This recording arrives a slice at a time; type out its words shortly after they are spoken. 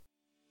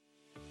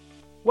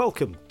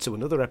Welcome to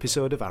another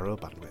episode of Arrow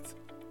Bandwidth,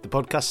 the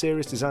podcast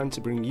series designed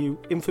to bring you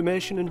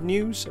information and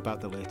news about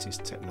the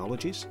latest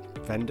technologies,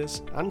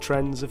 vendors and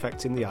trends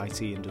affecting the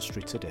IT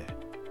industry today.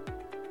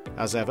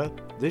 As ever,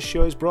 this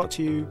show is brought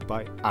to you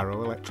by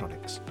Arrow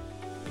Electronics.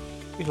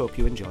 We hope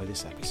you enjoy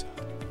this episode.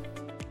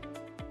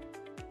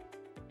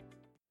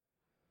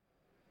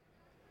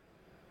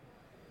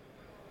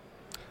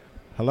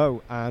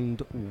 Hello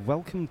and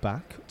welcome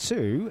back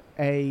to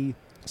a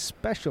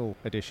special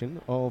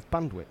edition of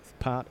Bandwidth,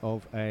 part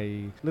of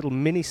a little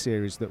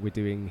mini-series that we're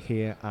doing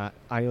here at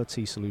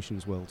IoT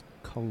Solutions World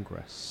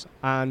Congress.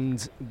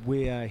 And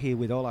we're here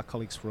with all our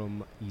colleagues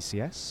from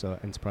ECS, so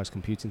Enterprise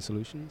Computing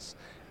Solutions,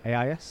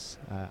 AIS,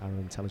 Arrow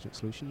Intelligent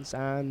Solutions,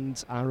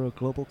 and Arrow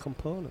Global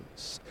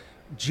Components.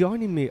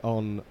 Joining me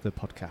on the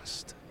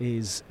podcast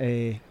is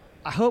I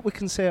hope we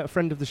can say a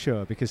friend of the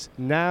show, because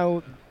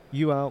now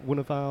you are one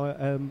of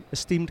our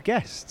esteemed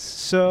guests.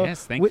 So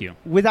yes, thank you.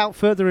 Without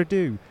further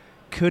ado,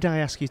 could I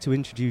ask you to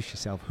introduce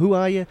yourself? Who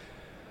are you?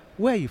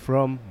 Where are you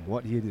from?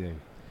 What do you do?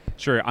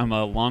 Sure. I'm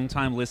a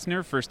long-time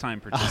listener, first-time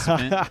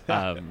participant.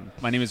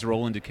 My name is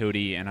Roland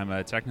Ducote, and I'm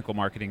a technical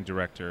marketing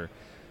director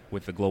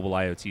with the Global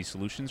IoT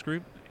Solutions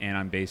Group, and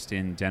I'm based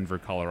in Denver,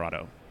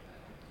 Colorado.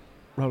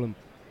 Roland,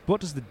 what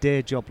does the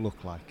day job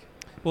look like?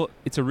 Well,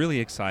 it's a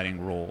really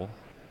exciting role.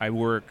 I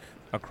work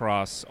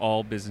across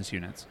all business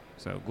units,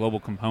 so Global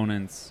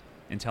Components,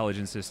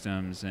 Intelligent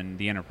Systems, and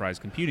the Enterprise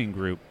Computing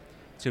Group,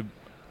 to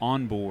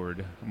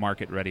onboard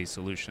market-ready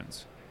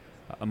solutions.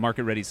 A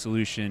market-ready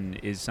solution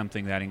is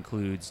something that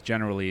includes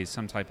generally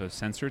some type of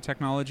sensor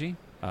technology,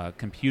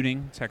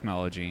 computing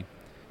technology,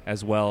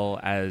 as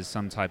well as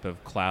some type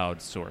of cloud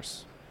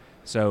source.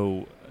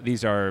 So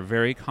these are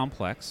very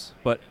complex,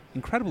 but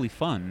incredibly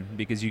fun,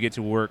 because you get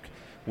to work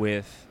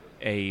with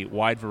a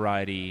wide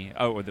variety,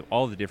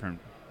 all the different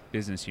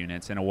business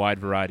units and a wide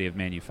variety of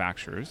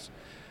manufacturers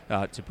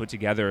to put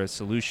together a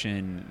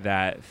solution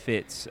that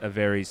fits a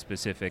very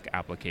specific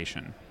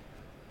application.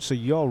 So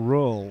your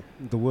role,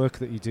 the work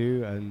that you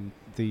do, and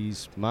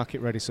these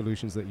market-ready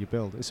solutions that you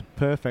build, it's a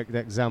perfect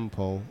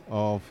example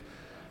of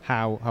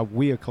how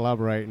we are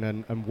collaborating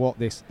and what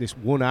this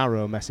one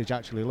Arrow message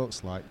actually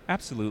looks like.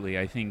 Absolutely.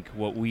 I think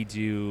what we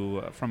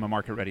do from a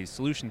market-ready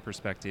solution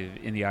perspective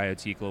in the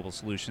IoT Global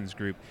Solutions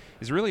Group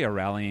is really a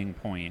rallying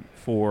point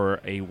for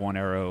a One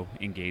Arrow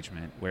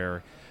engagement,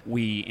 where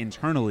we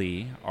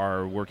internally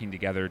are working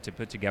together to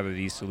put together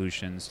these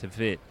solutions to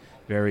fit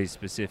very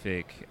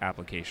specific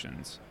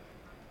applications.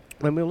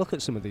 When we look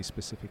at some of these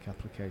specific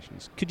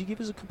applications, could you give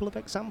us a couple of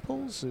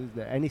examples? Is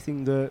there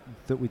anything that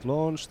we've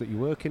launched that you're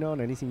working on,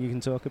 anything you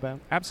can talk about?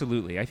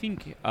 Absolutely. I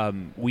think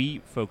we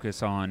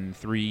focus on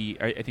three.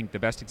 I think the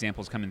best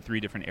examples come in three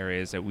different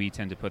areas that we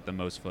tend to put the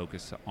most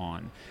focus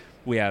on.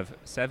 We have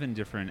 7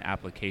 different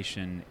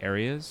application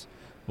areas,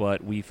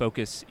 but we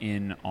focus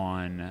in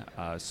on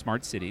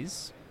smart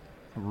cities,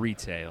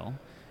 retail,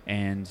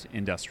 and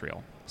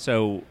industrial.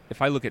 So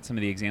if I look at some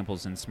of the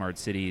examples in smart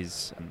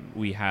cities,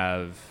 we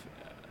have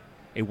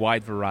a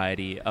wide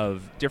variety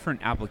of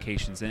different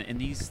applications, and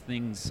these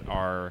things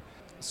are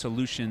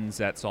solutions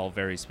that solve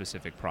very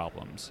specific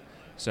problems.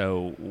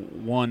 So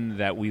one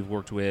that we've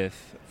worked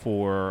with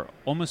for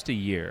almost a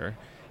year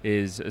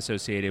is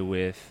associated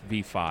with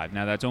V5.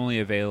 Now that's only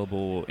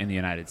available in the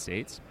United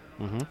States,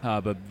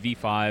 but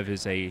V5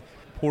 is a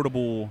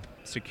portable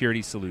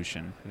security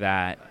solution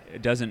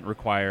that doesn't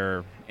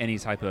require any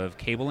type of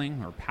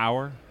cabling or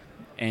power.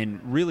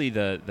 And really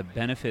the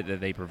benefit that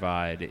they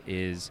provide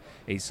is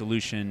a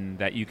solution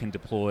that you can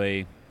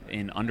deploy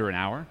in under an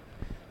hour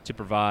to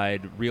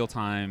provide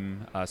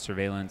real-time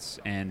surveillance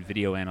and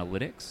video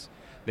analytics.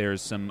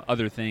 There's some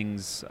other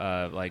things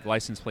like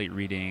license plate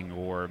reading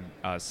or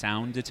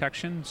sound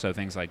detection, so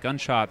things like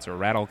gunshots or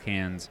rattle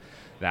cans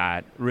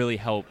that really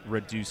help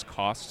reduce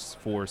costs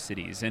for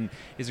cities, and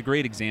is a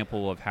great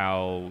example of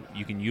how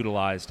you can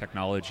utilize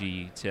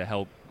technology to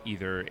help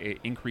either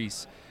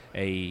increase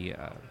a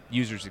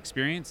user's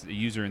experience, the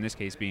user in this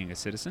case being a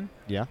citizen,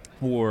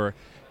 or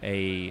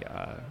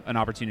an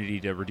opportunity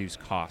to reduce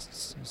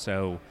costs.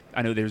 So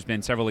I know there's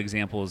been several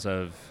examples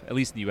of, at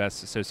least in the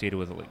U.S., associated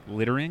with like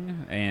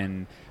littering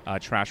and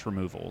trash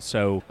removal.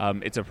 So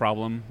it's a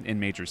problem in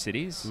major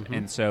cities,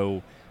 and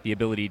so the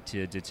ability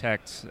to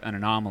detect an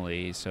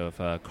anomaly, so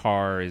if a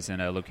car is in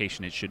a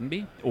location it shouldn't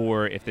be,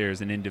 or if there's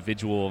an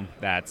individual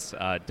that's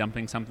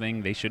dumping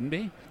something they shouldn't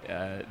be,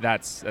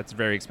 that's a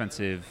very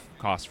expensive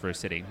cost for a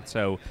city.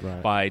 So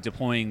by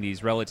deploying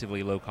these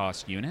relatively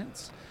low-cost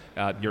units,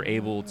 you're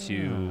able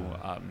to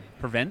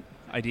prevent,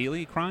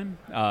 ideally, crime,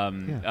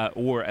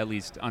 or at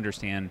least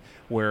understand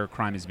where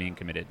crime is being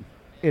committed.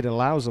 It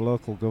allows a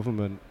local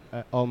government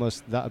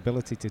almost that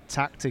ability to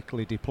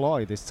tactically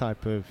deploy this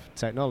type of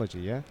technology,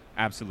 yeah?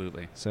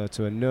 Absolutely. So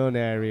to a known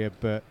area,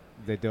 but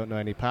they don't know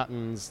any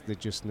patterns, they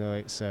just know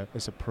it's a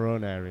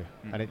prone area.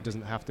 And it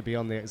doesn't have to be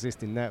on the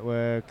existing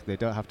network, they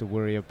don't have to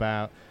worry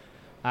about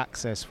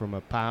access from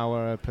a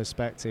power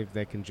perspective.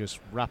 They can just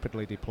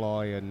rapidly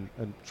deploy and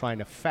try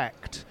and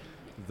affect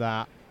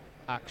that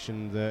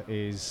action that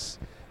is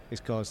is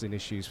causing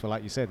issues for,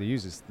 like you said, the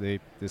users, the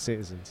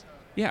citizens.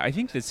 Yeah, I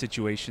think the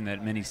situation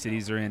that many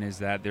cities are in is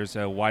that there's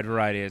a wide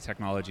variety of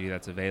technology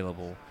that's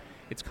available.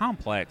 It's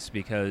complex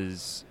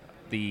because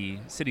the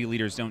city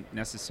leaders don't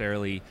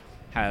necessarily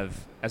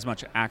have as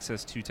much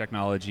access to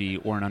technology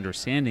or an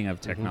understanding of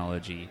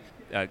technology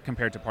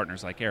compared to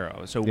partners like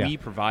Arrow. So we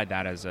provide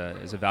that as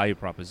a value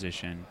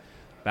proposition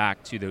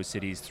back to those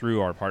cities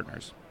through our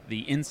partners.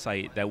 The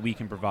insight that we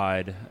can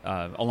provide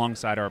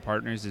alongside our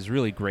partners is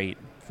really great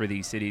for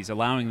these cities,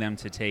 allowing them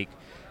to take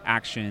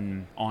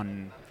action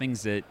on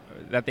things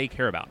that they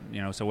care about.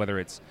 So whether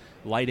it's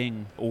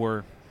lighting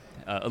or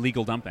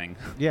illegal dumping,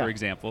 for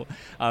example,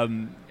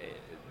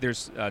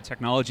 there's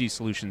technology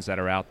solutions that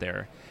are out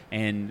there,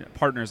 and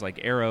partners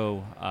like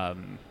Arrow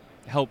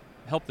help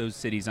those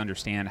cities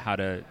understand how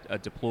to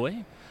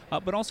deploy,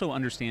 but also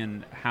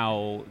understand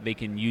how they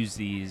can use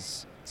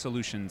these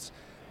solutions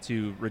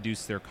to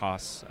reduce their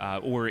costs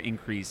or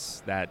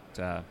increase that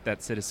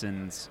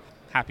citizens'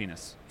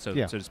 happiness, so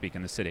to speak,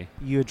 in the city.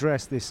 You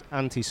address this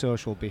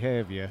antisocial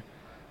behaviour,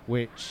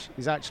 which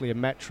is actually a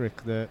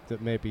metric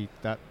that maybe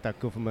that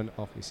government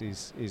office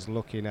is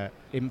looking at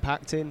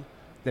impacting.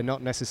 They're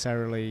not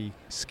necessarily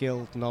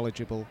skilled,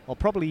 knowledgeable, or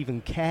probably even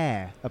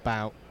care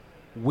about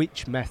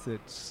which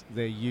methods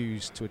they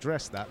use to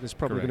address that. There's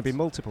probably going to be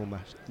multiple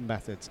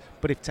methods.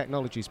 But if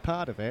technology is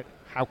part of it,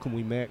 how can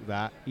we make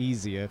that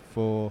easier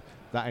for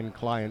that end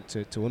client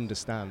to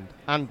understand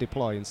and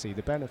deploy and see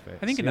the benefits?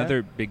 I think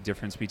another big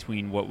difference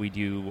between what we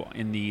do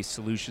in the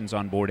solutions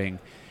onboarding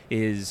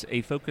is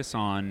a focus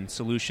on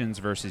solutions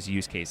versus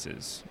use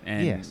cases.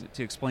 And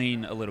to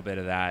explain a little bit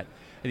of that,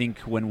 I think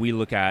when we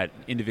look at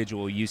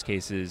individual use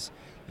cases,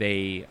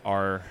 they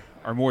are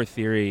more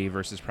theory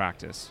versus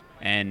practice.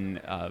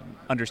 And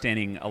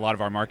understanding a lot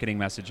of our marketing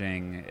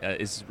messaging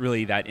is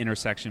really that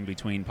intersection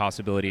between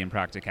possibility and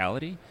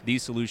practicality.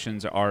 These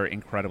solutions are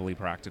incredibly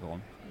practical,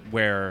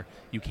 where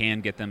you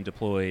can get them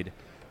deployed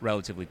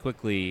relatively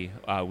quickly.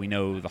 We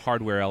know the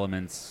hardware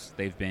elements,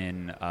 they've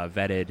been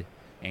vetted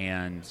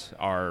and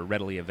are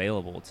readily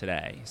available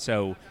today.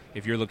 So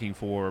if you're looking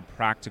for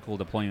practical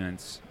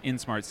deployments in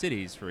smart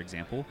cities, for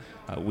example,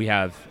 we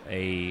have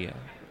a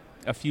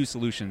few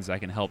solutions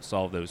that can help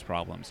solve those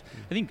problems.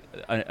 I think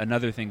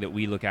another thing that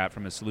we look at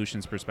from a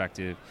solutions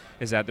perspective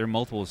is that there are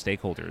multiple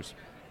stakeholders.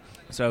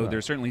 So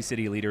there's certainly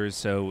city leaders,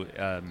 so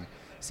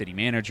city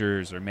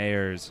managers or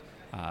mayors,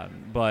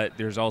 but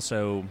there's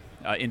also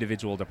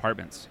individual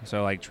departments,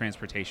 so like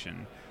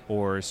transportation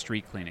or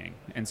street cleaning.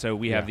 And so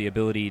we have the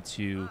ability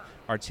to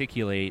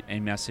articulate a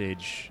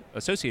message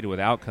associated with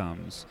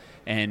outcomes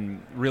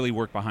and really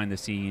work behind the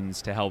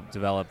scenes to help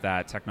develop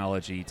that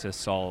technology to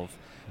solve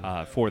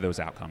for those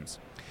outcomes.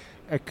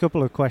 A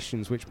couple of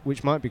questions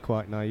which might be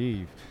quite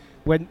naive.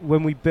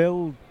 When we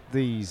build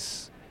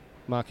these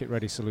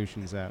market-ready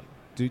solutions out,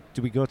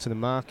 do we go to the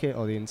market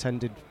or the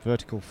intended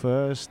vertical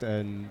first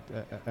and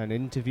an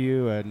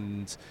interview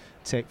and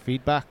take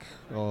feedback,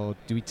 or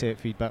do we take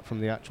feedback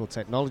from the actual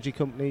technology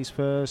companies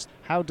first?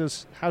 How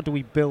do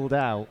we build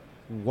out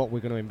what we're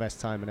going to invest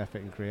time and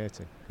effort in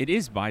creating? It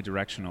is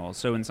bi-directional.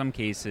 So in some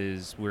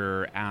cases,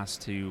 we're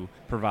asked to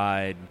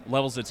provide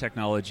levels of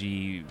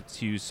technology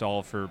to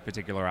solve for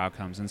particular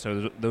outcomes. And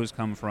so those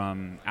come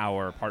from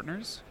our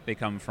partners. They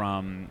come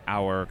from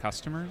our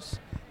customers.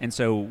 And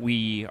so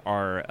we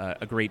are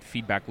a great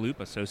feedback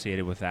loop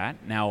associated with that.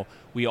 Now,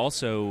 we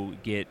also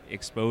get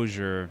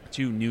exposure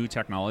to new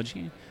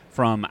technology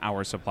from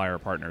our supplier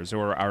partners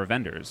or our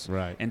vendors.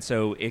 Right. And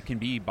so it can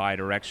be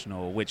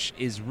bi-directional, which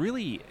is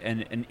really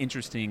an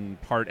interesting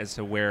part as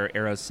to where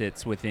Arrow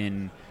sits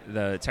within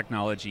the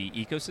technology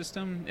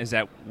ecosystem, is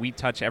that we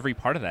touch every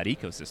part of that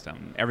ecosystem.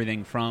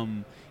 Everything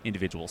from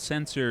individual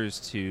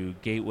sensors to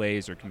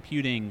gateways or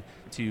computing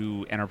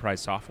to enterprise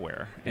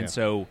software. And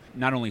so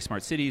not only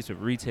smart cities,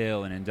 but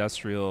retail and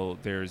industrial,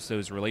 there's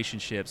those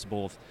relationships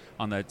both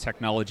on the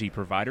technology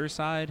provider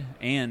side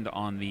and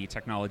on the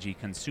technology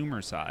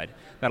consumer side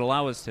that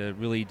allow us to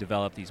really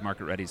develop these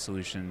market-ready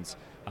solutions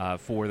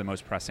for the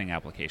most pressing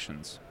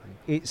applications.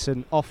 It's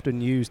an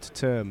often used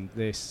term,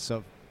 this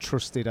sort of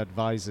trusted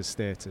advisor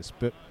status,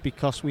 but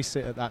because we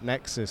sit at that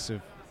nexus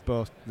of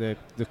both the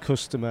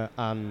customer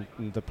and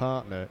the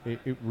partner,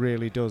 it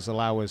really does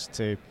allow us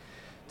to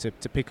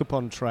pick up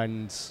on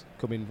trends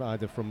coming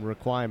either from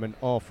requirement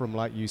or from,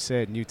 like you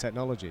said, new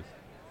technology.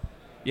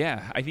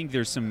 Yeah, I think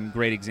there's some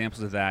great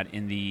examples of that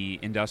in the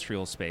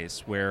industrial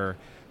space where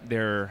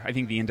I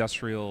think the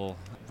industrial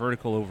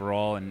vertical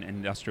overall and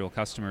industrial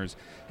customers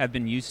have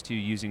been used to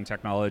using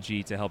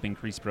technology to help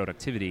increase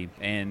productivity.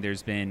 And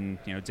there's been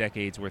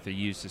decades worth of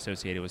use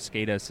associated with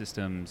SCADA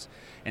systems.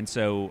 And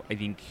so I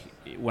think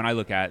when I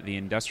look at the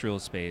industrial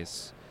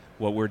space,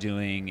 what we're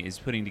doing is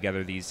putting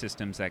together these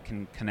systems that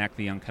can connect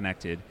the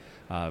unconnected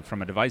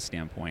from a device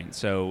standpoint.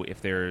 So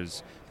if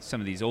there's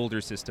some of these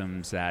older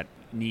systems that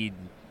need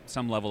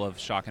some level of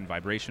shock and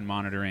vibration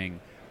monitoring,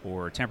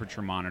 or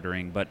temperature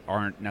monitoring, but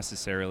aren't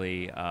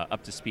necessarily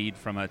up to speed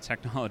from a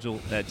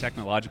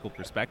technological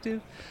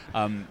perspective,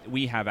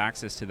 we have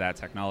access to that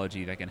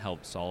technology that can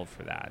help solve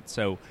for that.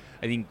 So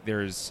I think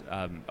there's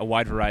a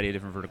wide variety of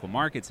different vertical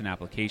markets and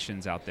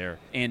applications out there,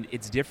 and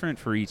it's different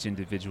for each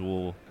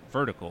individual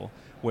vertical,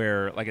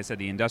 where, like I said,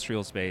 the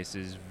industrial space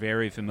is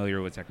very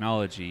familiar with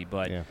technology,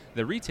 but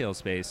the retail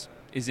space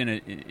is in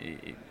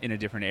a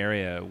different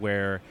area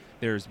where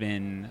there's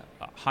been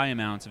high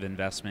amounts of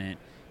investment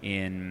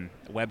in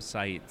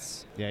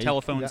websites,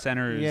 telephone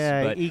centers,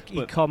 but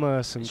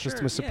e-commerce and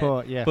customer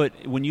support.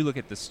 But when you look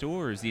at the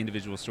stores, the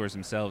individual stores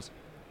themselves,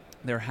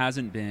 there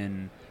hasn't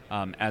been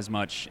as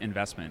much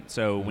investment.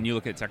 So when you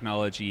look at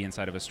technology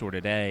inside of a store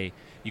today,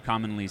 you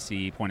commonly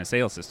see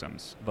point-of-sale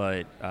systems,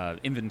 but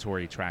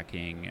inventory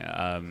tracking,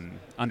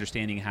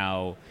 understanding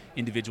how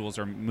individuals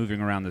are moving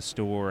around the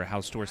store,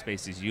 how store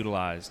space is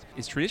utilized,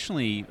 is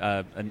traditionally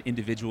an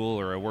individual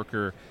or a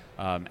worker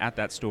at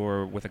that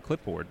store with a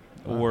clipboard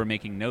or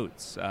making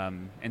notes.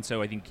 And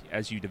so I think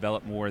as you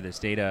develop more of this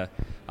data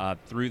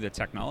through the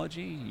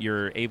technology,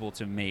 you're able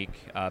to make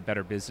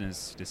better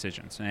business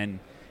decisions and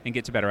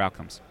get to better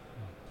outcomes.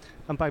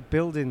 And by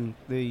building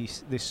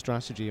this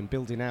strategy and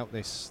building out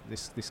this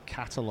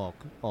catalogue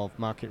of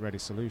market-ready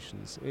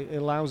solutions, it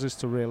allows us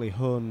to really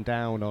hone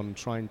down on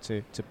trying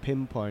to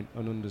pinpoint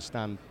and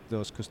understand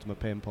those customer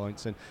pain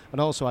points and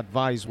also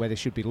advise where they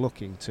should be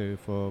looking to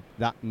for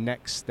that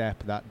next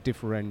step, that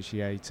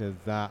differentiator,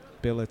 that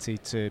ability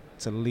to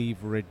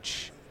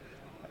leverage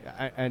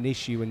an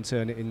issue and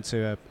turn it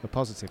into a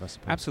positive, I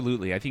suppose.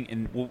 Absolutely. I think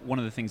one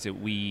of the things that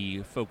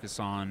we focus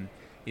on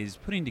is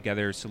putting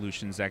together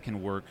solutions that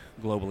can work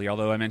globally.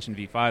 Although I mentioned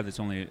V5 that's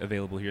only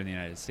available here in the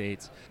United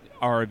States,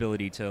 our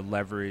ability to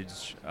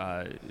leverage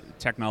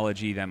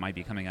technology that might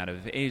be coming out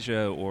of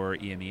Asia or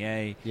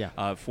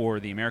EMEA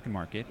for the American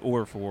market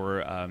or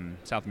for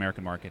South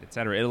American market, et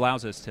cetera. It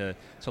allows us to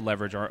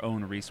leverage our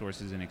own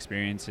resources and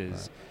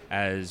experiences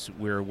as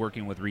we're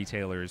working with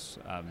retailers.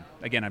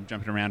 Again, I'm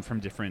jumping around from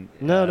different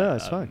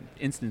it's fine.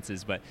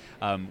 Instances, but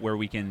where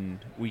we can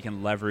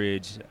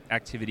leverage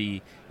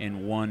activity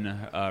in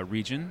one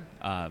region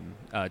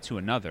to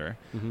another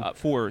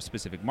for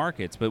specific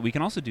markets, but we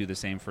can also do the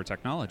same for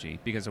technology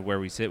because of where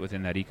we sit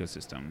within that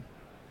ecosystem.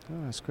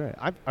 Oh, that's great.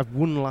 I've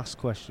one last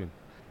question.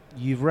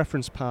 You've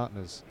referenced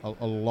partners a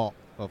lot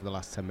over the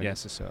last 10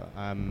 minutes or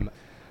so.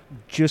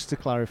 Just to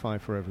clarify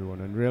for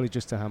everyone and really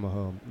just to hammer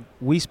home,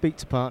 we speak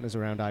to partners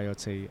around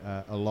IoT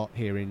a lot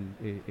here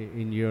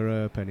in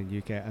Europe and in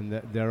UK,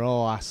 and they're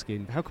all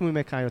asking, how can we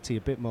make IoT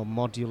a bit more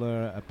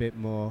modular, a bit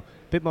more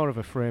of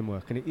a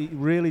framework? And it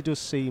really does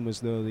seem as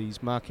though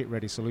these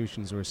market-ready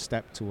solutions are a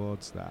step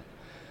towards that.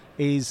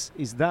 Is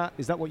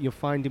that what you're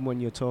finding when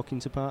you're talking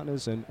to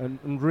partners?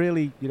 And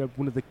really,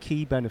 one of the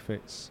key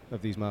benefits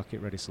of these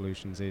market-ready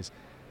solutions is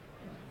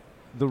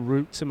the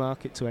route to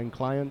market to end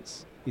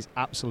clients is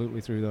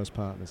absolutely through those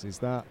partners. Is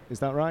that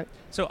right?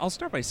 So I'll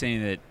start by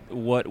saying that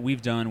what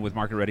we've done with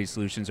market-ready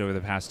solutions over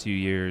the past 2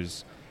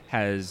 years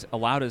has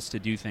allowed us to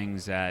do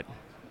things that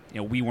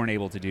we weren't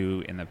able to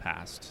do in the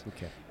past.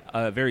 Okay.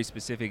 A very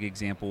specific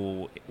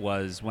example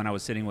was when I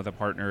was sitting with a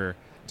partner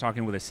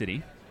talking with a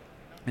city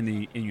in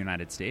the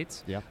United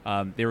States.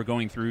 They were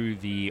going through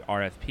the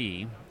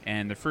RFP,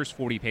 and the first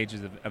 40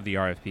 pages of the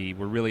RFP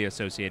were really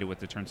associated with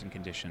the terms and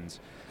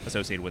conditions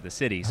associated with the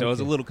city. So I was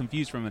a little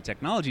confused from a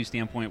technology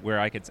standpoint where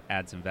I could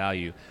add some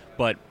value,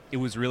 but it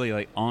was really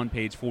like on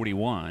page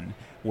 41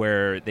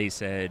 where they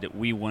said,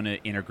 we want to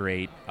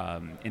integrate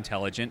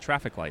intelligent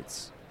traffic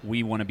lights.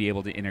 We want to be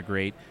able to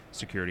integrate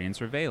security and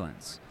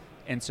surveillance.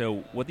 And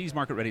so what these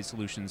market-ready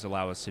solutions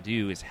allow us to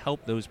do is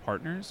help those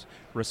partners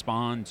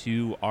respond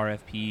to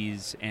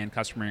RFPs and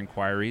customer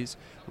inquiries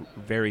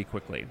very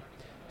quickly.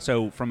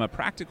 So from a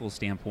practical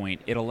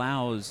standpoint, it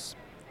allows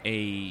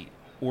a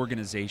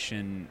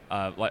organization,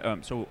 a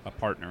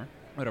partner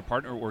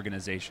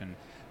organization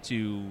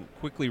to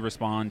quickly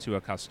respond to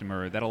a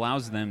customer that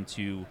allows them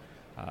to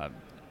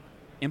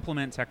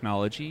implement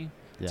technology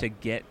to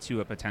get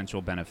to a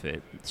potential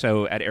benefit.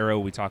 So at Arrow,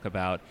 we talk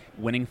about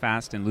winning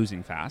fast and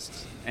losing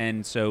fast.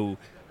 And so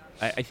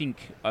I think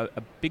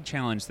a big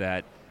challenge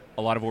that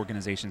a lot of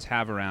organizations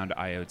have around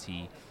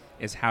IoT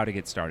is how to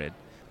get started.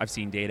 I've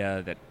seen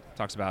data that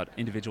talks about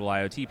individual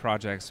IoT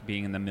projects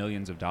being in the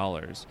millions of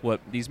dollars. What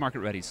these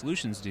market-ready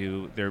solutions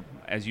do, they're,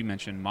 as you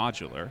mentioned,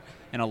 modular,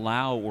 and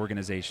allow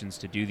organizations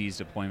to do these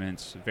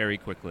deployments very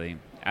quickly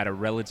at a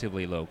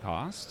relatively low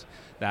cost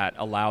that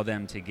allow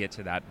them to get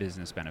to that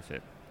business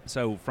benefit.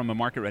 So from a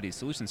market-ready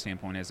solution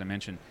standpoint, as I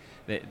mentioned,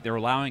 they're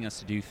allowing us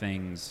to do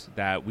things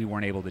that we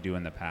weren't able to do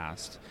in the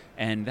past.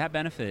 And that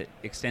benefit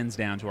extends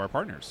down to our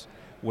partners,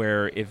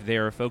 where if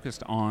they're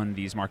focused on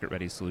these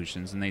market-ready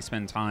solutions and they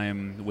spend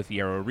time with the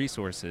Arrow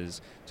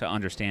resources to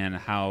understand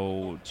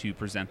how to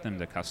present them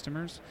to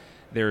customers,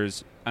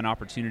 there's an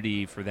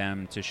opportunity for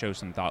them to show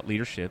some thought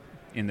leadership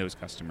in those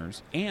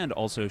customers and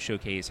also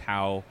showcase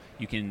how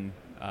you can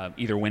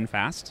either win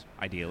fast,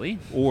 ideally,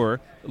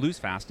 or lose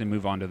fast and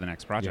move on to the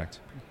next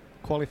project.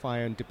 qualify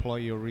and deploy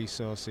your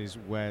resources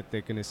where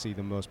they're going to see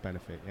the most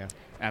benefit, yeah?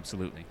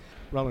 Absolutely.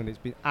 Roland, it's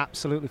been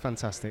absolutely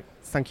fantastic.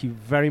 Thank you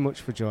very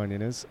much for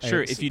joining us.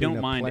 Sure, It's if you been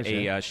don't mind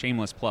pleasure. a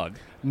shameless plug.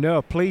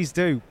 No, please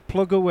do.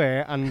 Plug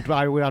away, and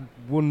I will add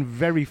one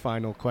very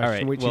final question,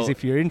 right, which well- is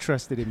if you're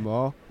interested in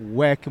more,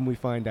 where can we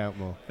find out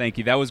more? Thank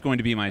you. That was going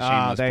to be my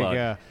shameless there plug.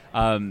 you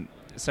go.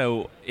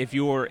 So if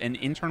you're an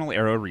internal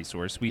Arrow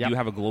resource, we Yep. do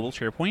have a global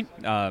SharePoint,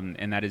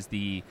 and that is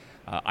the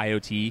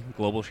IoT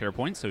global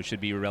SharePoint, so it should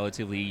be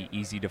relatively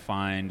easy to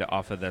find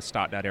off of the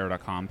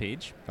stot.arrow.com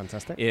page.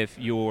 Fantastic. If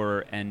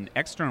you're an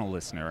external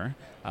listener,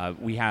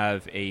 we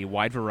have a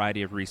wide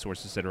variety of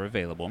resources that are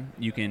available.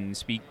 You can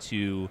speak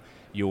to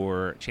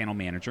your channel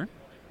manager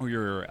or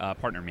your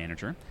partner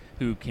manager,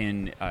 who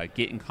can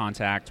get in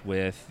contact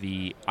with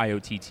the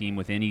IoT team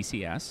within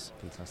ECS.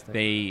 Fantastic.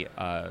 We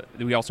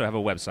also have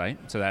a website,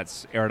 so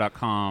that's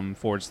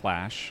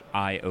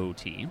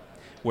arrow.com/IoT,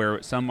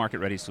 where some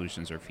market-ready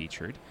solutions are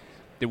featured.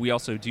 That we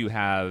also do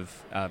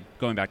have,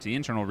 going back to the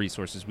internal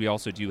resources, we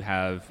also do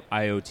have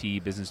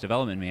IoT business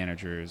development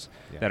managers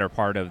that are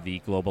part of the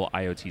global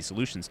IoT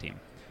solutions team.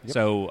 Yep.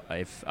 So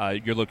if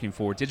you're looking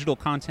for digital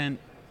content,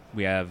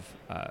 we have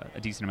a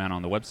decent amount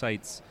on the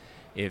websites.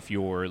 If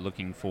you're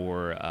looking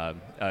for a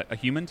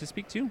human to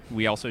speak to,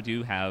 we also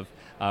do have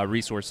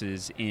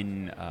resources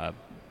in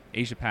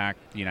Asia-Pac,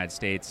 the United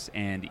States,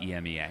 and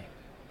EMEA.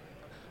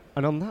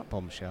 And on that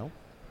bombshell,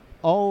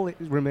 all it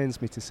remains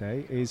me to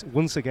say is,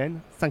 once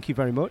again, thank you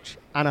very much,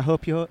 and I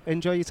hope you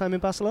enjoy your time in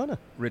Barcelona.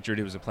 Richard,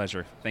 it was a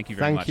pleasure. Thank you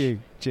very much. Thank you.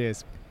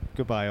 Cheers.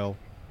 Goodbye, all.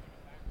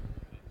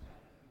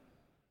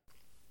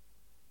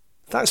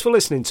 Thanks for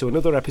listening to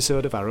another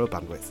episode of Arrow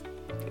Bandwidth.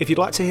 If you'd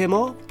like to hear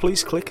more,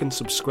 please click and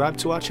subscribe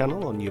to our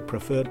channel on your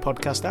preferred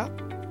podcast app,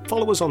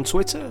 follow us on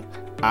Twitter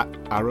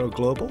 @Arrow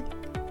Global,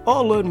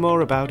 or learn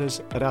more about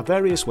us at our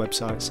various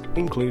websites,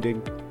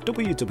 including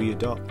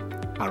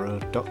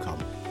www.arrow.com.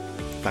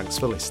 Thanks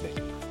for listening.